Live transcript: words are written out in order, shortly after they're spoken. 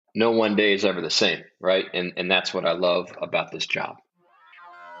no one day is ever the same, right? And that's what I love about this job.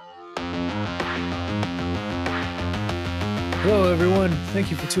 Hello, everyone.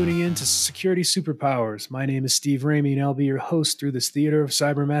 Thank you for tuning in to Security Superpowers. My name is Steve Ramey, and I'll be your host through this theater of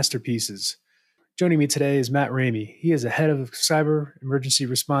cyber masterpieces. Joining me today is Matt Ramey. He is the head of the cyber emergency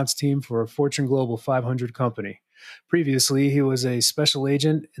response team for a Fortune Global 500 company. Previously, he was a special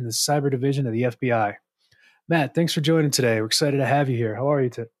agent in the cyber division of the FBI. Matt, thanks for joining today. We're excited to have you here. How are you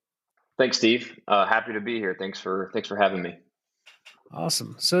today? Thanks, Steve. Happy to be here. Thanks for having me.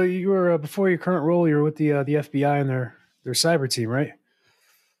 Awesome. So you were before your current role, you were with the FBI and their cyber team, right?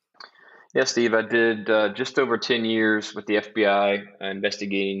 Yeah, Steve, I did just over 10 years with the FBI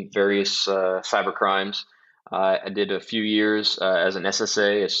investigating various cyber crimes. I did a few years as an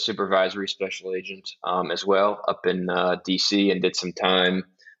SSA, a supervisory special agent as well, up in DC, and did some time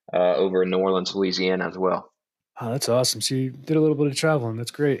over in New Orleans, Louisiana as well. Oh, that's awesome. So you did a little bit of traveling.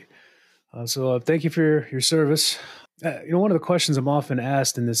 That's great. So thank you for your service. One of the questions I'm often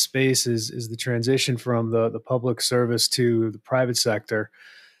asked in this space is the transition from the public service to the private sector.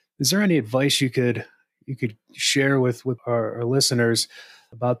 Is there any advice you could share with our listeners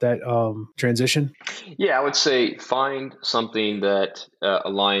about that transition? Yeah, I would say find something that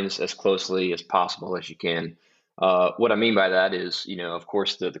aligns as closely as possible as you can. What I mean by that is, of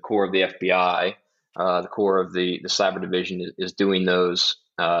course, the core of the FBI, the core of the cyber division is doing those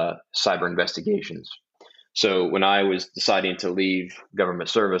cyber investigations. So when I was deciding to leave government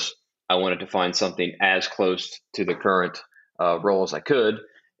service, I wanted to find something as close to the current role as I could,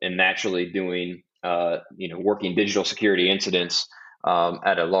 and naturally doing, working digital security incidents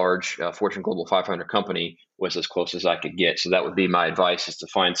at a large Fortune Global 500 company was as close as I could get. So that would be my advice: is to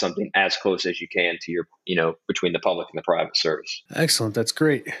find something as close as you can to your, between the public and the private service. Excellent. That's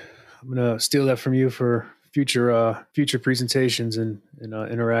great. I'm going to steal that from you for future presentations and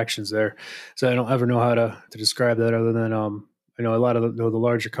interactions there. So I don't ever know how to describe that other than I know a lot of the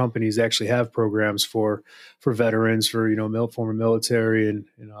larger companies actually have programs for veterans, for former military and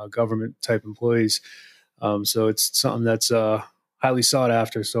government type employees. So it's something that's highly sought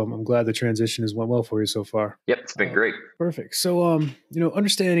after. So I'm glad the transition has went well for you so far. Yep, it's been great. Perfect. So,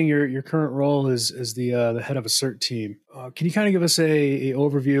 understanding your current role as the head of a CERT team, can you kind of give us a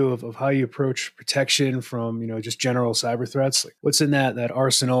overview of how you approach protection from just general cyber threats? Like what's in that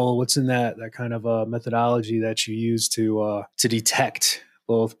arsenal? What's in that kind of methodology that you use to detect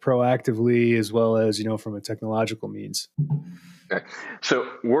both proactively as well as from a technological means? Okay. So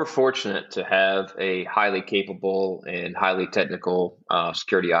we're fortunate to have a highly capable and highly technical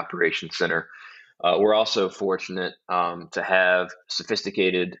security operations center. We're also fortunate to have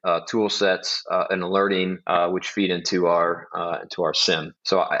sophisticated tool sets and alerting, which feed into our SIM.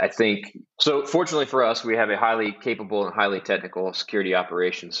 So I think, so fortunately for us, we have a highly capable and highly technical security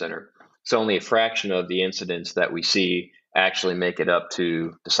operations center. So only a fraction of the incidents that we see actually make it up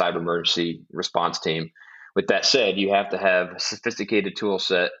to the cyber emergency response team. With that said, you have to have a sophisticated tool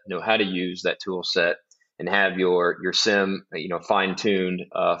set, know how to use that tool set, and have your SIM, fine tuned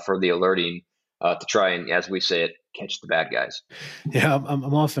for the alerting to try and, as we say it, catch the bad guys. Yeah,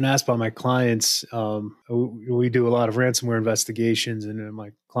 I'm often asked by my clients. We do a lot of ransomware investigations, and my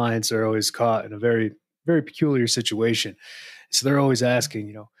clients are always caught in a very, very peculiar situation. So they're always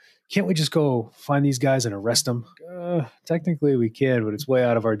asking, can't we just go find these guys and arrest them? Technically, we can, but it's way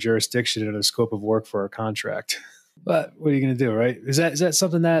out of our jurisdiction and the scope of work for our contract. But what are you going to do, right? Is that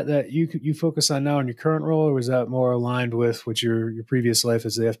something that you focus on now in your current role, or was that more aligned with your previous life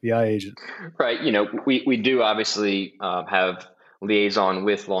as the FBI agent? Right. We do obviously have liaison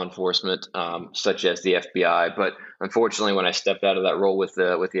with law enforcement, such as the FBI. But unfortunately, when I stepped out of that role with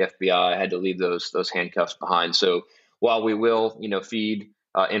the FBI, I had to leave those handcuffs behind. So while we will, feed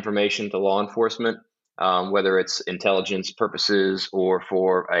information to law enforcement, whether it's intelligence purposes or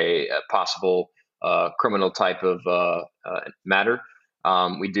for a possible criminal type of matter,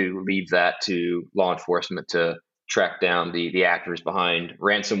 we do leave that to law enforcement to track down the actors behind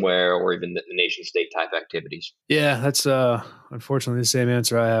ransomware or even the nation state type activities. Yeah, that's unfortunately the same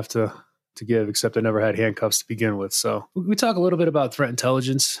answer I have to give, except I never had handcuffs to begin with. So we talk a little bit about threat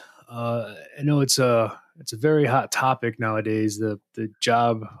intelligence. I know it's a very hot topic nowadays. The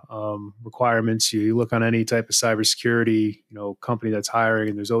job requirements. You look on any type of cybersecurity company that's hiring,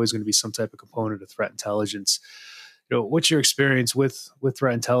 and there's always going to be some type of component of threat intelligence. What's your experience with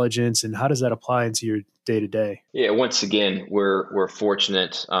threat intelligence, and how does that apply into your day to day? Yeah, once again, we're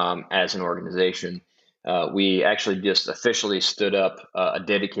fortunate as an organization. We actually just officially stood up a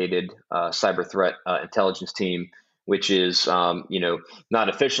dedicated cyber threat intelligence team which is, not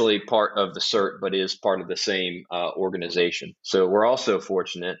officially part of the CERT, but is part of the same organization. So we're also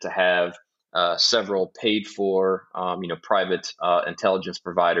fortunate to have several paid for, private intelligence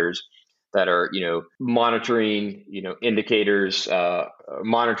providers that are, monitoring, indicators,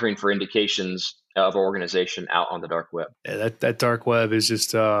 monitoring for indications of organization out on the dark web. Yeah, that dark web is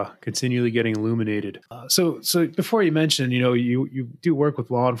just continually getting illuminated. So before you mentioned, you do work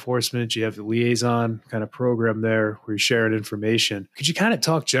with law enforcement. You have the liaison kind of program there where you're sharing information. Could you kind of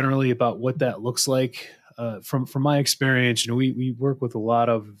talk generally about what that looks like? From my experience, we work with a lot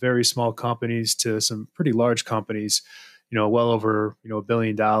of very small companies to some pretty large companies, well over $1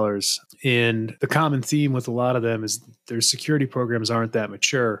 billion. And the common theme with a lot of them is their security programs aren't that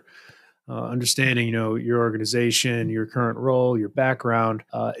mature. Understanding, your organization, your current role, your background.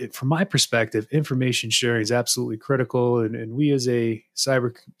 From my perspective, information sharing is absolutely critical. And we as a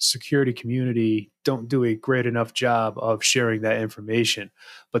cybersecurity community don't do a great enough job of sharing that information.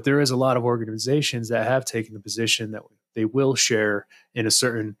 But there is a lot of organizations that have taken the position that they will share in a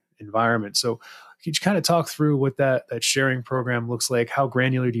certain environment. So could you kind of talk through what that sharing program looks like? How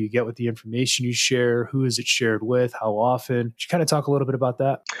granular do you get with the information you share? Who is it shared with? How often? Could you kind of talk a little bit about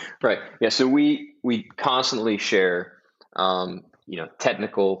that? Right. Yeah. So we constantly share,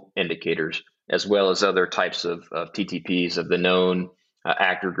 technical indicators as well as other types of TTPs of the known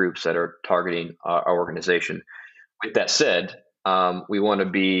actor groups that are targeting our organization. With that said, we want to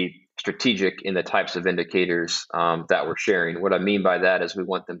be strategic in the types of indicators that we're sharing. What I mean by that is we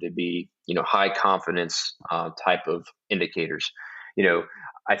want them to be, high confidence type of indicators.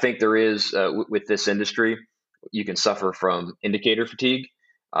 I think there is with this industry, you can suffer from indicator fatigue.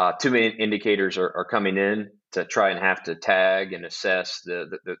 Too many indicators are coming in to try and have to tag and assess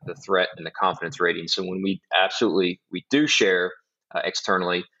the threat and the confidence rating. So when we do share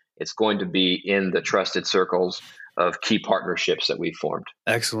externally, it's going to be in the trusted circles of key partnerships that we've formed.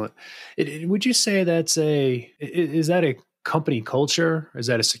 Excellent. Would you say is that a company culture? Is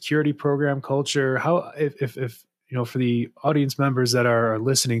that a security program culture? How, if for the audience members that are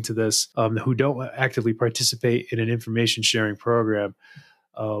listening to this, who don't actively participate in an information sharing program,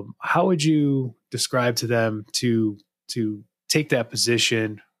 how would you describe to them to take that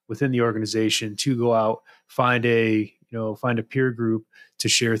position within the organization to go out, find a peer group to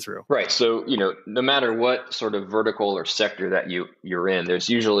share through? Right. So, no matter what sort of vertical or sector that you're in, there's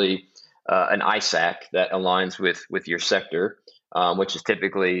usually an ISAC that aligns with your sector, which is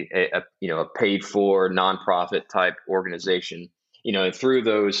typically a paid for nonprofit type organization. And through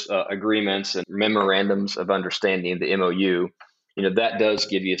those agreements and memorandums of understanding, the MOU, that does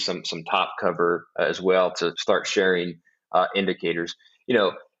give you some top cover as well to start sharing indicators.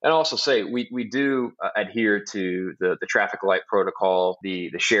 And also say we do adhere to the traffic light protocol,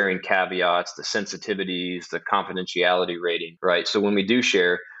 the sharing caveats, the sensitivities, the confidentiality rating, right? So when we do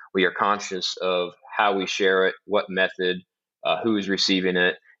share, we are conscious of how we share it, what method, who is receiving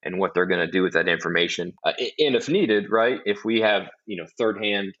it, and what they're going to do with that information. And if needed, right, if we have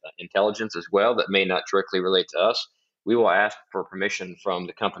third-hand intelligence as well that may not directly relate to us, we will ask for permission from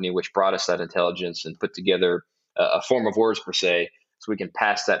the company which brought us that intelligence and put together a form of words per se, so we can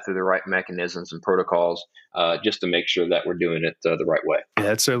pass that through the right mechanisms and protocols, just to make sure that we're doing it the right way. Yeah,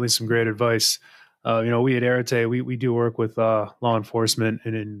 that's certainly some great advice. We at Arete, we do work with law enforcement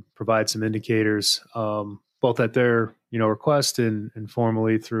and provide some indicators, both at their request and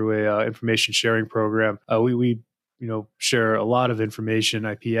formally through a information sharing program. We share a lot of information,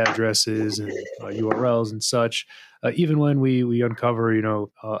 IP addresses and URLs and such. Even when we uncover,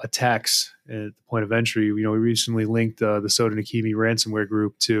 attacks at the point of entry, we recently linked the Soda Nakimi ransomware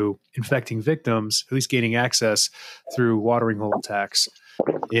group to infecting victims, at least gaining access through watering hole attacks.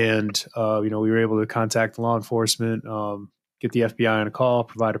 And, we were able to contact law enforcement, get the FBI on a call,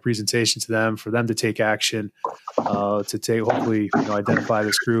 provide a presentation to them for them to take action, hopefully, identify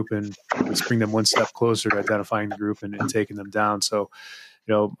this group and let's bring them one step closer to identifying the group and taking them down. So,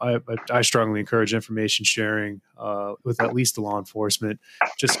 I strongly encourage information sharing with at least the law enforcement,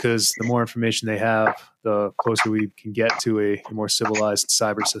 just because the more information they have, the closer we can get to a more civilized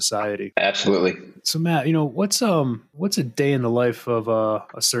cyber society. Absolutely. So, Matt, what's a day in the life of a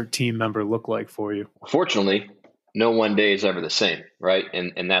CERT team member look like for you? Fortunately, no one day is ever the same, right?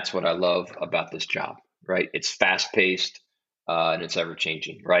 And that's what I love about this job, right? It's fast paced and it's ever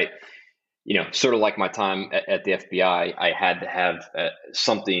changing, right? Sort of like my time at the FBI, I had to have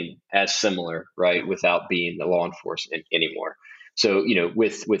something as similar, right, without being the law enforcement anymore. So,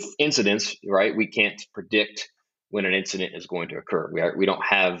 with incidents, right, we can't predict when an incident is going to occur. We don't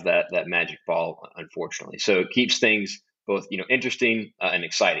have that magic ball, unfortunately. So it keeps things both interesting and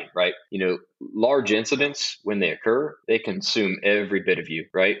exciting, right? Large incidents, when they occur, they consume every bit of you,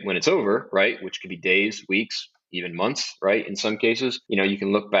 right? When it's over, right, which could be days, weeks, even months, right? In some cases, you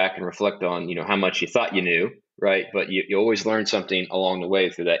can look back and reflect on how much you thought you knew, right? But you always learn something along the way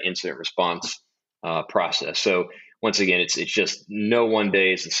through that incident response process. So once again, it's just no one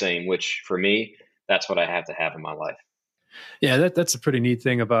day is the same, which for me, that's what I have to have in my life. Yeah, that's a pretty neat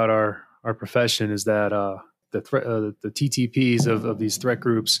thing about our profession is that the TTPs of these threat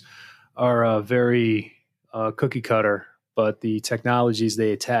groups are very cookie cutter, but the technologies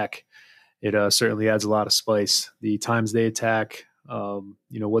they attack, it certainly adds a lot of spice. The times they attack,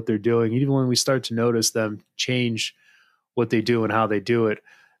 what they're doing, even when we start to notice them change what they do and how they do it,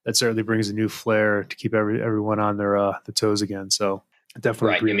 that certainly brings a new flair to keep everyone on their the toes again. So I definitely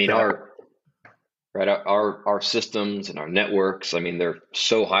Right. agree I with mean, that. our systems and our networks, I mean, they're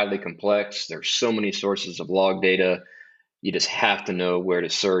so highly complex. There's so many sources of log data. You just have to know where to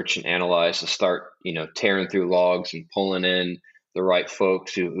search and analyze to start, tearing through logs and pulling in the right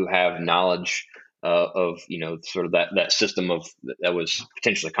folks who have knowledge of, sort of that system that was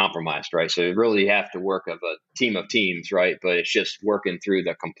potentially compromised, right? So you really have to work of a team of teams, right? But it's just working through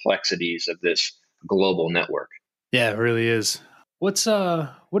the complexities of this global network. Yeah, it really is. What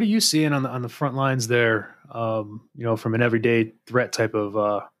are you seeing on the front lines there? From an everyday threat type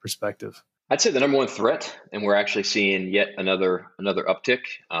of perspective. I'd say the number one threat, and we're actually seeing yet another uptick.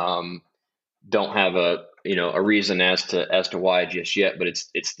 Don't have a reason as to why just yet, but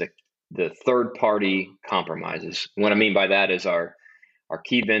it's the third party compromises. What I mean by that is our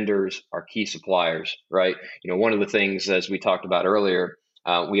key vendors, our key suppliers, right? One of the things, as we talked about earlier,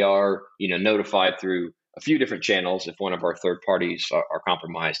 we are notified through a few different channels if one of our third parties are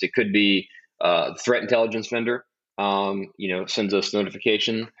compromised. It could be the threat intelligence vendor, sends us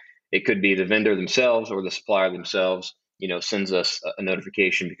notification. It could be the vendor themselves or the supplier themselves, sends us a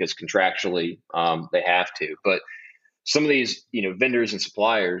notification because contractually they have to. But some of these, vendors and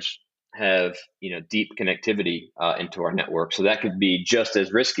suppliers have, deep connectivity into our network. So that could be just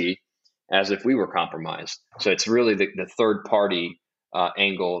as risky as if we were compromised. So it's really the third party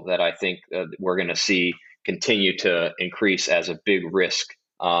angle that I think we're going to see continue to increase as a big risk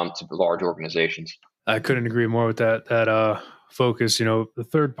to large organizations. I couldn't agree more with that focus. The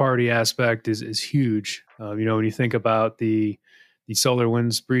third party aspect is huge. When you think about the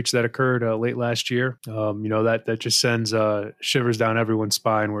SolarWinds breach that occurred late last year, that just sends shivers down everyone's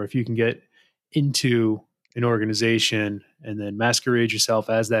spine. Where if you can get into an organization and then masquerade yourself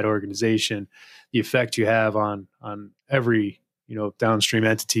as that organization, the effect you have on every downstream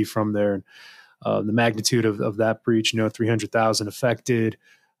entity from there. The magnitude of that breach, 300,000 affected,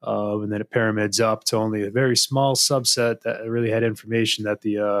 and then it pyramids up to only a very small subset that really had information that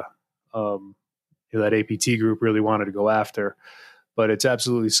the that APT group really wanted to go after. But it's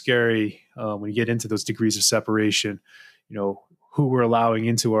absolutely scary when you get into those degrees of separation. Who we're allowing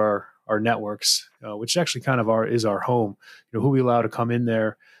into our networks, which actually kind of is our home. Who we allow to come in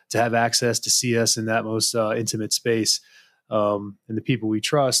there to have access to see us in that most intimate space, and the people we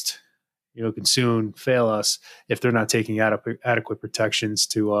trust, can soon fail us if they're not taking adequate protections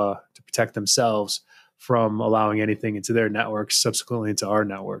to protect themselves from allowing anything into their networks, subsequently into our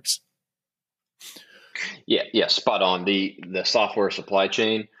networks. Yeah, spot on. The software supply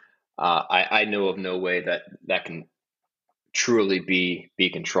chain, I know of no way that can truly be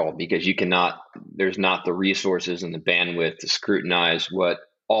controlled because there's not the resources and the bandwidth to scrutinize what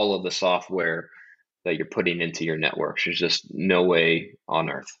all of the software that you're putting into your networks. There's just no way on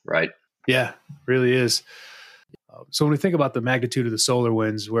earth, right? Yeah, really is. So when we think about the magnitude of the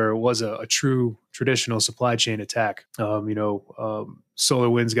SolarWinds, where it was a true traditional supply chain attack,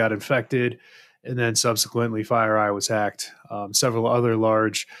 SolarWinds got infected, and then subsequently FireEye was hacked. Several other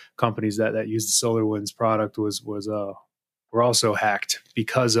large companies that used the SolarWinds product were also hacked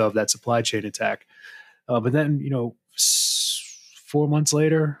because of that supply chain attack. But then, 4 months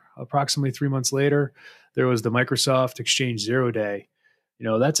later, approximately 3 months later, there was the Microsoft Exchange 0 Day.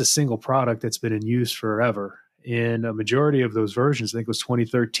 That's a single product that's been in use forever. And a majority of those versions, I think it was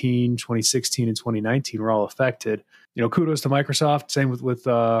 2013, 2016, and 2019 were all affected. Kudos to Microsoft. Same with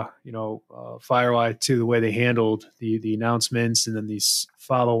FireEye too, the way they handled the announcements and then these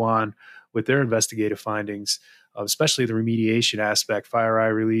follow on with their investigative findings, especially the remediation aspect.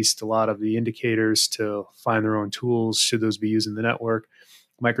 FireEye released a lot of the indicators to find their own tools should those be used in the network.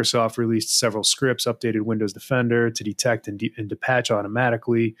 Microsoft released several scripts, updated Windows Defender to detect and to patch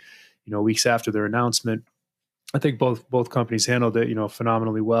automatically, weeks after their announcement. I think both companies handled it,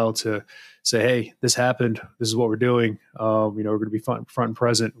 phenomenally well to say, hey, this happened. This is what we're doing. We're going to be front and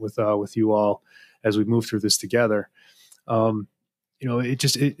present with you all as we move through this together.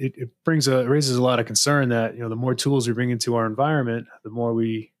 It raises a lot of concern that, the more tools we bring into our environment, the more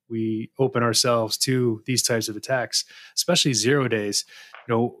we open ourselves to these types of attacks, especially 0 days.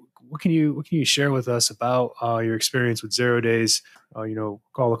 What can you share with us about your experience with 0 days,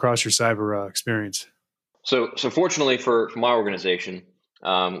 all across your cyber experience? So fortunately for my organization,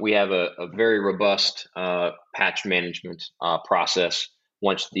 we have a very robust patch management process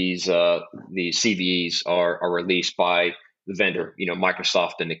once these CVEs are released by the vendor,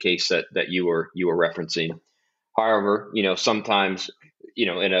 Microsoft in the case that you were referencing. However, sometimes,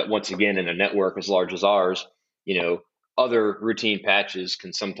 once again, in a network as large as ours, other routine patches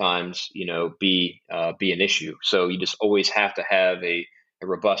can sometimes, be an issue. So you just always have to have a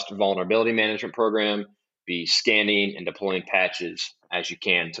robust vulnerability management program, be scanning and deploying patches as you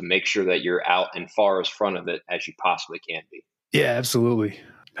can to make sure that you're out and far as front of it as you possibly can be. Yeah, absolutely.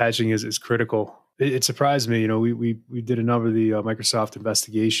 Patching is critical. It surprised me. We did a number of the Microsoft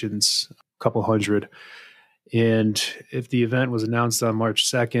investigations, a couple hundred, and if the event was announced on March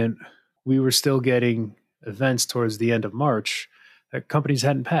 2nd, we were still getting events towards the end of March that companies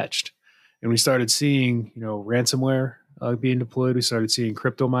hadn't patched, and we started seeing ransomware being deployed. We started seeing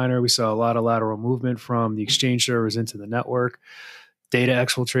crypto miner. We saw a lot of lateral movement from the exchange servers into the network, data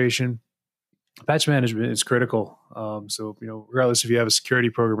exfiltration. Patch management is critical. So, regardless if you have a security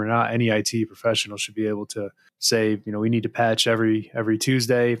program or not, any IT professional should be able to say, we need to patch every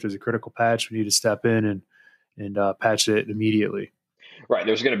Tuesday. If there's a critical patch, we need to step in and patch it immediately. Right.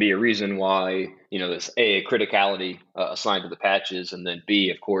 There's going to be a reason why, there's a criticality assigned to the patches, and then B,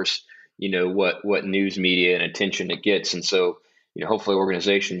 of course, what news media and attention it gets. And so, hopefully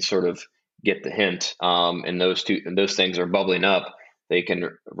organizations sort of get the hint, and those things are bubbling up. They can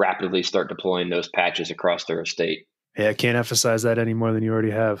rapidly start deploying those patches across their estate. Yeah, I can't emphasize that any more than you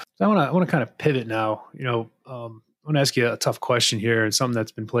already have. So I want to kind of pivot now. I want to ask you a tough question here, and something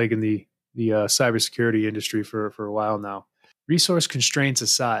that's been plaguing the cybersecurity industry for a while now. Resource constraints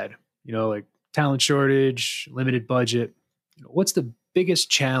aside, like talent shortage, limited budget, what's the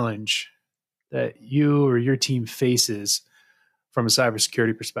biggest challenge that you or your team faces from a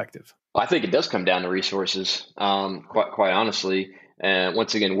cybersecurity perspective? I think it does come down to resources, quite honestly. And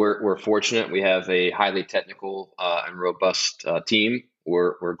once again, we're fortunate. We have a highly technical and robust team.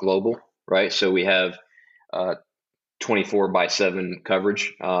 We're global, right? So we have 24/7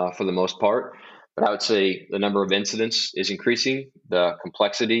 coverage for the most part. But I would say the number of incidents is increasing. The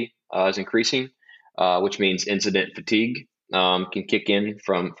complexity is increasing, which means incident fatigue can kick in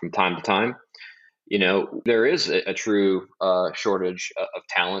from time to time. There is a true shortage of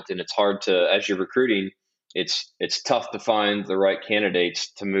talent, and it's hard to, as you're recruiting, it's tough to find the right candidates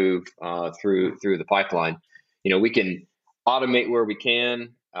to move through the pipeline. We can automate where we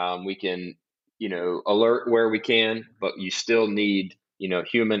can, we can alert where we can, but you still need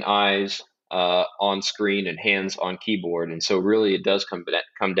human eyes on screen and hands on keyboard. And so really it does come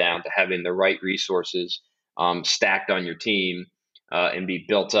down to having the right resources stacked on your team and be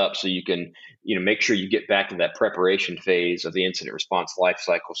built up so you can make sure you get back to that preparation phase of the incident response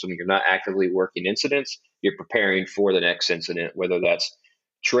lifecycle. So when you're not actively working incidents, you're preparing for the next incident, whether that's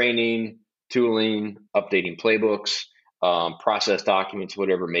training, tooling, updating playbooks, process documents,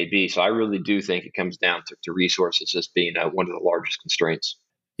 whatever it may be. So I really do think it comes down to resources as being one of the largest constraints.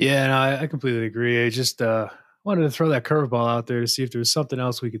 Yeah, no, I completely agree. I just wanted to throw that curveball out there to see if there was something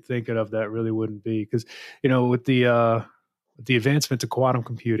else we could think of that really wouldn't be. Because, with the advancement to quantum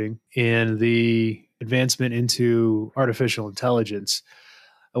computing and the advancement into artificial intelligence,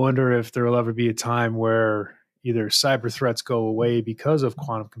 I wonder if there will ever be a time where either cyber threats go away because of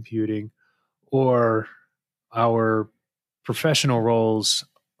quantum computing, or our professional roles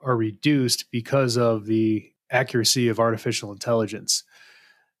are reduced because of the accuracy of artificial intelligence.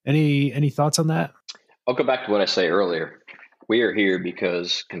 Any thoughts on that? I'll go back to what I say earlier. We are here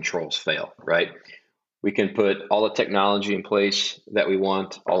because controls fail, right? We can put all the technology in place that we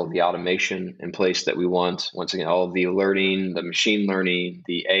want, all of the automation in place that we want. Once again, all of the alerting, the machine learning,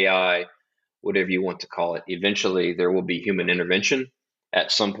 the AI, whatever you want to call it. Eventually, there will be human intervention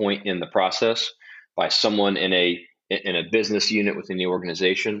at some point in the process by someone in a business unit within the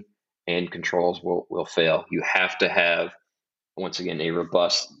organization, and controls will fail. You have to have, once again, a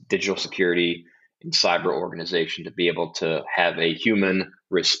robust digital security and cyber organization to be able to have a human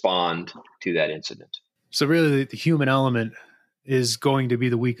respond to that incident. So really the human element is going to be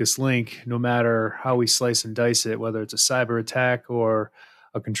the weakest link, no matter how we slice and dice it, whether it's a cyber attack or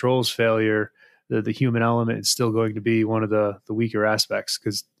a controls failure. The human element is still going to be one of the weaker aspects,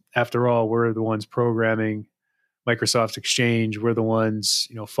 because after all, we're the ones programming Microsoft Exchange. We're the ones,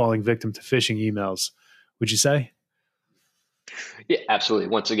 falling victim to phishing emails. Would you say? Yeah, absolutely.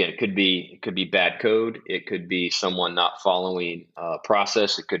 Once again, it could be bad code. It could be someone not following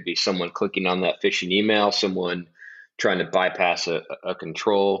process. It could be someone clicking on that phishing email. Someone trying to bypass a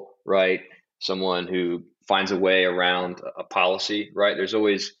control, right? Someone who finds a way around a policy, right? There's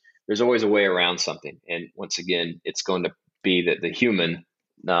always a way around something. And once again, it's going to be that the human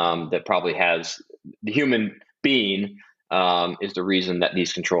that probably has the human being is the reason that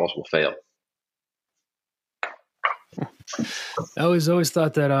these controls will fail. I always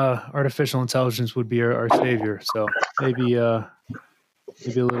thought that artificial intelligence would be our savior. So maybe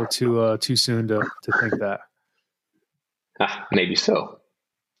maybe a little too soon to think that. Maybe so.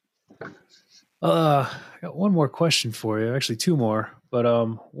 I got one more question for you. Actually, two more. But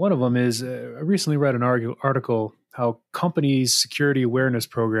one of them is I recently read an article how companies' security awareness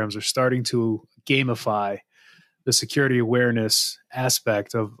programs are starting to gamify the security awareness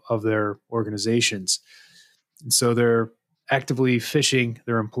aspect of their organizations. And so they're actively phishing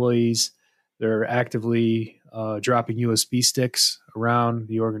their employees. They're actively dropping USB sticks around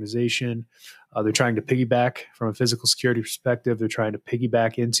the organization. They're trying to piggyback from a physical security perspective. They're trying to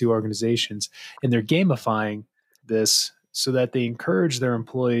piggyback into organizations, and they're gamifying this so that they encourage their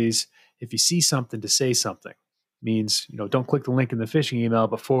employees. If you see something, to say something. Means, don't click the link in the phishing email,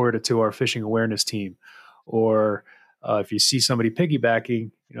 but forward it to our phishing awareness team. Or if you see somebody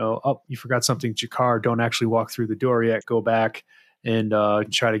piggybacking, oh, you forgot something at your car. Don't actually walk through the door yet. Go back and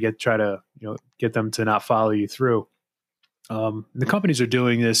try to get them to not follow you through. The companies are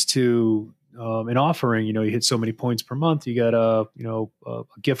doing this to an offering. You hit so many points per month, you get a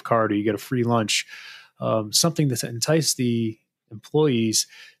gift card, or you get a free lunch. Something to entice the employees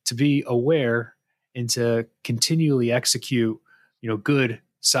to be aware and to continually execute, good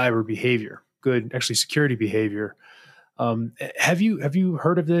cyber behavior, good actually security behavior. Have you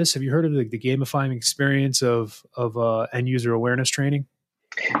heard of this? Have you heard of the gamifying experience of end user awareness training?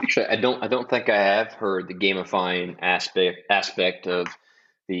 Actually, I don't think I have heard the gamifying aspect of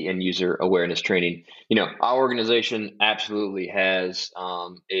the end user awareness training. Our organization absolutely has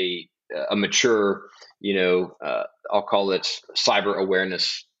a mature, I'll call it cyber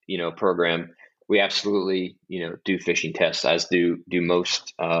awareness, program. We absolutely, do phishing tests, as do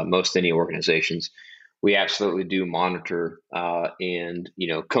most any organizations. We absolutely do monitor and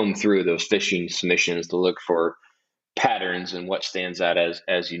comb through those phishing submissions to look for patterns and what stands out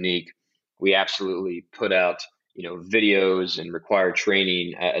as unique. We absolutely put out videos and required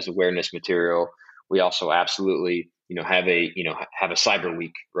training as awareness material. We also absolutely have a cyber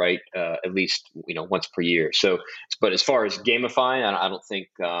week, right? At least once per year. So, but as far as gamifying, I don't think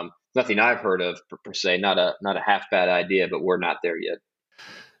nothing I've heard of per se. Not a half bad idea, but we're not there yet.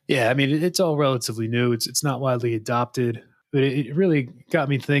 Yeah, I mean, it's all relatively new. It's not widely adopted, but it really got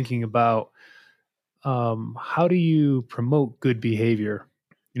me thinking about how do you promote good behavior?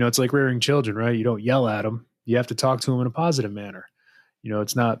 It's like rearing children, right? You don't yell at them. You have to talk to them in a positive manner.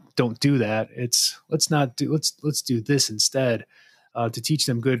 It's not don't do that. It's let's do this instead, to teach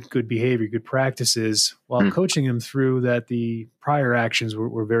them good behavior, good practices, while coaching them through that the prior actions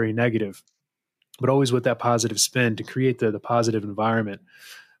were very negative, but always with that positive spin to create the positive environment.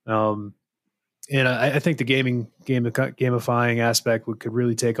 Um, and I think the gamifying aspect could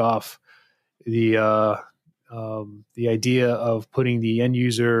really take off. The idea of putting the end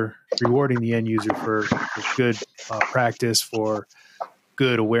user, rewarding the end user for good practice, for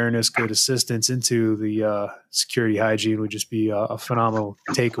good awareness, good assistance into the security hygiene would just be a phenomenal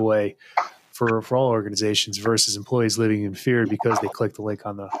takeaway for all organizations versus employees living in fear because they click the link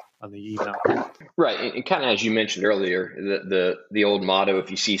on the email. Right, and kind of as you mentioned earlier, the old motto,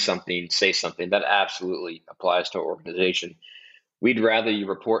 if you see something, say something, that absolutely applies to our organization. We'd rather you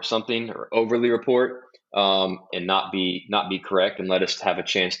report something or overly report and not be correct and let us have a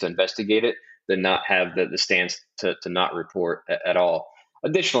chance to investigate it than not have the stance to not report at all.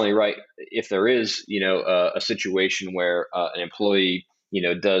 Additionally, right, if there is a situation where an employee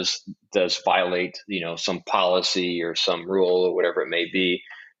does violate some policy or some rule or whatever it may be,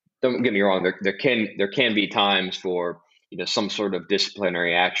 don't get me wrong, there can be times for some sort of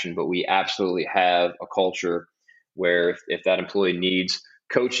disciplinary action, but we absolutely have a culture where if that employee needs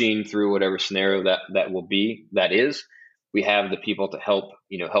coaching through whatever scenario that is, we have the people to help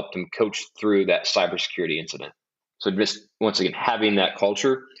them coach through that cybersecurity incident. So just once again, having that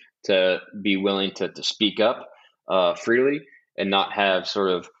culture to be willing to speak up freely and not have sort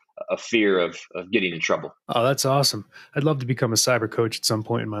of a fear of getting in trouble. Oh, that's awesome. I'd love to become a cyber coach at some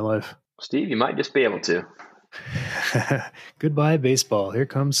point in my life. Steve, you might just be able to. Goodbye, baseball. Here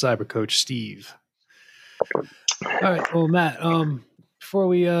comes cyber coach Steve. All right. Well, Matt, before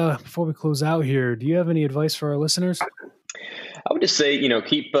we close out here, do you have any advice for our listeners? I would just say,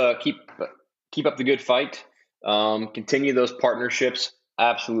 keep up the good fight. Continue those partnerships.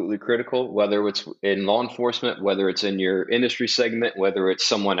 Absolutely critical, whether it's in law enforcement, whether it's in your industry segment, whether it's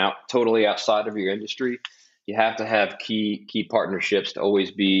someone totally outside of your industry. You have to have key partnerships to always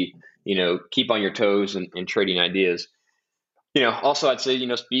be, keep on your toes and trading ideas. Also I'd say,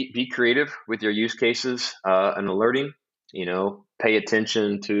 be creative with your use cases and alerting. Pay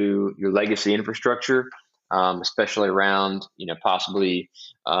attention to your legacy infrastructure, especially around, possibly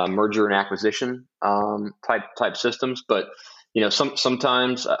merger and acquisition type systems. But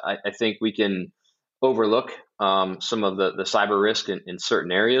sometimes I think we can overlook some of the cyber risk in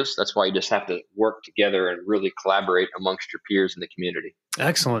certain areas. That's why you just have to work together and really collaborate amongst your peers in the community.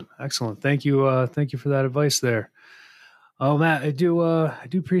 Excellent. Thank you. Thank you for that advice there. Oh, Matt, I do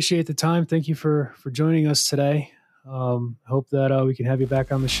appreciate the time. Thank you for joining us today. Hope that we can have you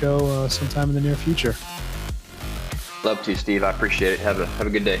back on the show sometime in the near future. Love to, Steve. I appreciate it. Have a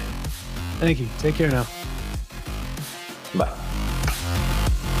good day. Thank you. Take care now. Bye.